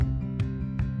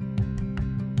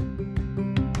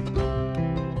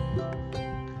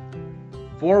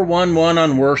411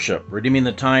 on Worship, Redeeming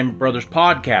the Time Brothers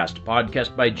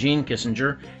podcast by Gene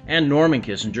Kissinger and Norman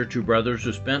Kissinger, two brothers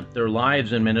who spent their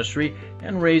lives in ministry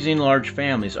and raising large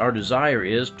families. Our desire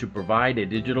is to provide a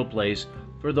digital place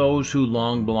for those who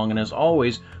long belong, and as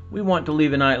always, we want to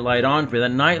leave a night light on for you. That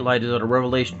night light is out of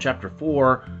Revelation chapter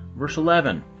 4, verse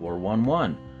 11,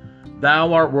 411.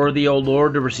 Thou art worthy, O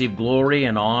Lord, to receive glory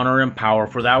and honor and power,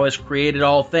 for thou hast created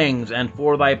all things, and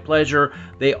for thy pleasure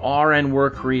they are and were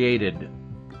created.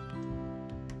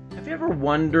 Have you ever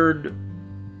wondered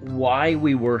why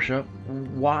we worship?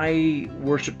 Why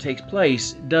worship takes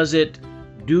place? Does it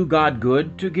do God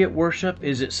good to get worship?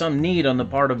 Is it some need on the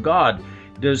part of God?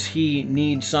 Does he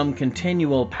need some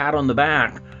continual pat on the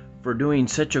back for doing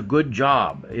such a good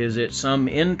job? Is it some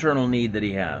internal need that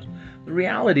he has? The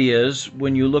reality is,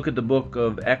 when you look at the book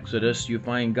of Exodus, you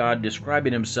find God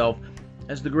describing himself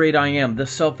as the great I am, the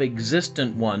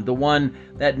self-existent one, the one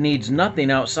that needs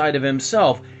nothing outside of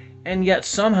himself, and yet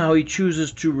somehow he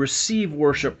chooses to receive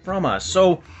worship from us.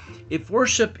 So if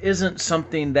worship isn't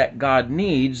something that God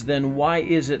needs, then why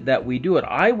is it that we do it?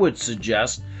 I would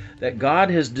suggest that God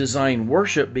has designed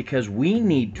worship because we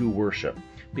need to worship.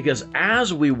 Because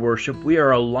as we worship, we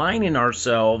are aligning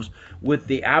ourselves with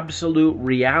the absolute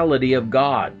reality of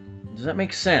God. Does that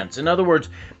make sense? In other words,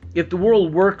 if the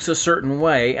world works a certain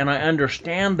way, and I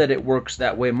understand that it works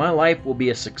that way, my life will be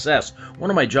a success.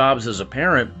 One of my jobs as a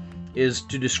parent is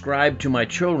to describe to my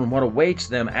children what awaits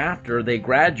them after they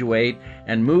graduate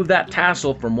and move that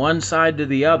tassel from one side to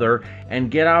the other and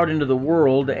get out into the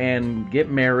world and get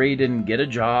married and get a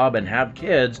job and have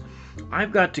kids.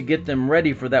 I've got to get them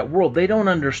ready for that world. They don't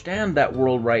understand that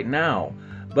world right now.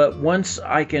 But once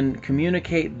I can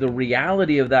communicate the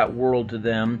reality of that world to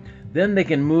them, then they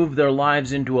can move their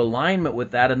lives into alignment with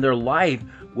that, and their life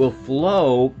will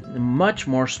flow much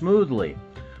more smoothly.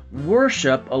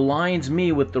 Worship aligns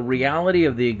me with the reality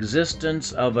of the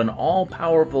existence of an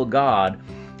all-powerful God,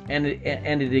 and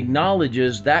it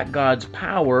acknowledges that God's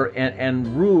power and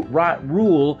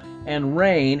rule and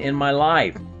reign in my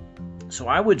life. So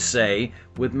I would say,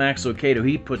 with Max Lucado,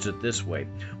 he puts it this way: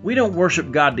 we don't worship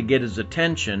God to get his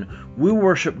attention. We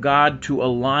worship God to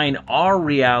align our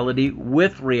reality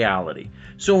with reality.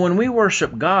 So when we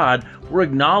worship God, we're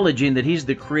acknowledging that he's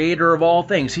the creator of all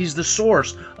things. He's the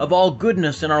source of all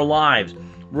goodness in our lives.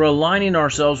 We're aligning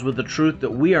ourselves with the truth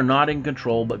that we are not in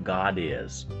control, but God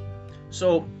is.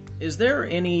 So is there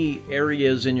any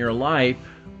areas in your life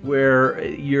where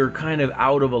you're kind of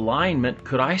out of alignment?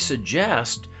 Could I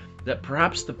suggest that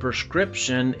perhaps the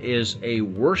prescription is a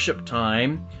worship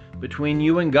time between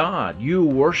you and God? You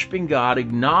worshiping God,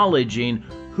 acknowledging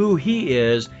who he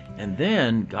is, and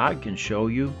then God can show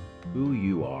you who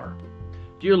you are.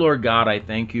 Dear Lord God, I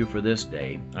thank you for this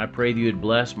day. I pray that you would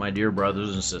bless my dear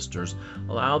brothers and sisters.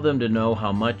 Allow them to know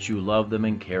how much you love them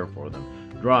and care for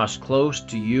them. Draw us close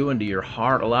to you and to your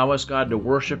heart. Allow us, God, to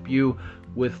worship you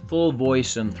with full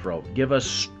voice and throat. Give us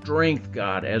strength,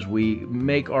 God, as we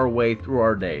make our way through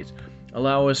our days.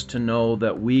 Allow us to know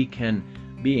that we can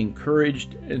be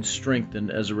encouraged and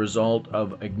strengthened as a result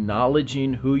of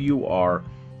acknowledging who you are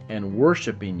and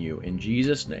worshiping you. In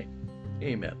Jesus' name,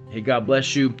 amen. Hey, God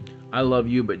bless you. I love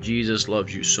you, but Jesus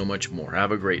loves you so much more.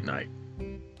 Have a great night.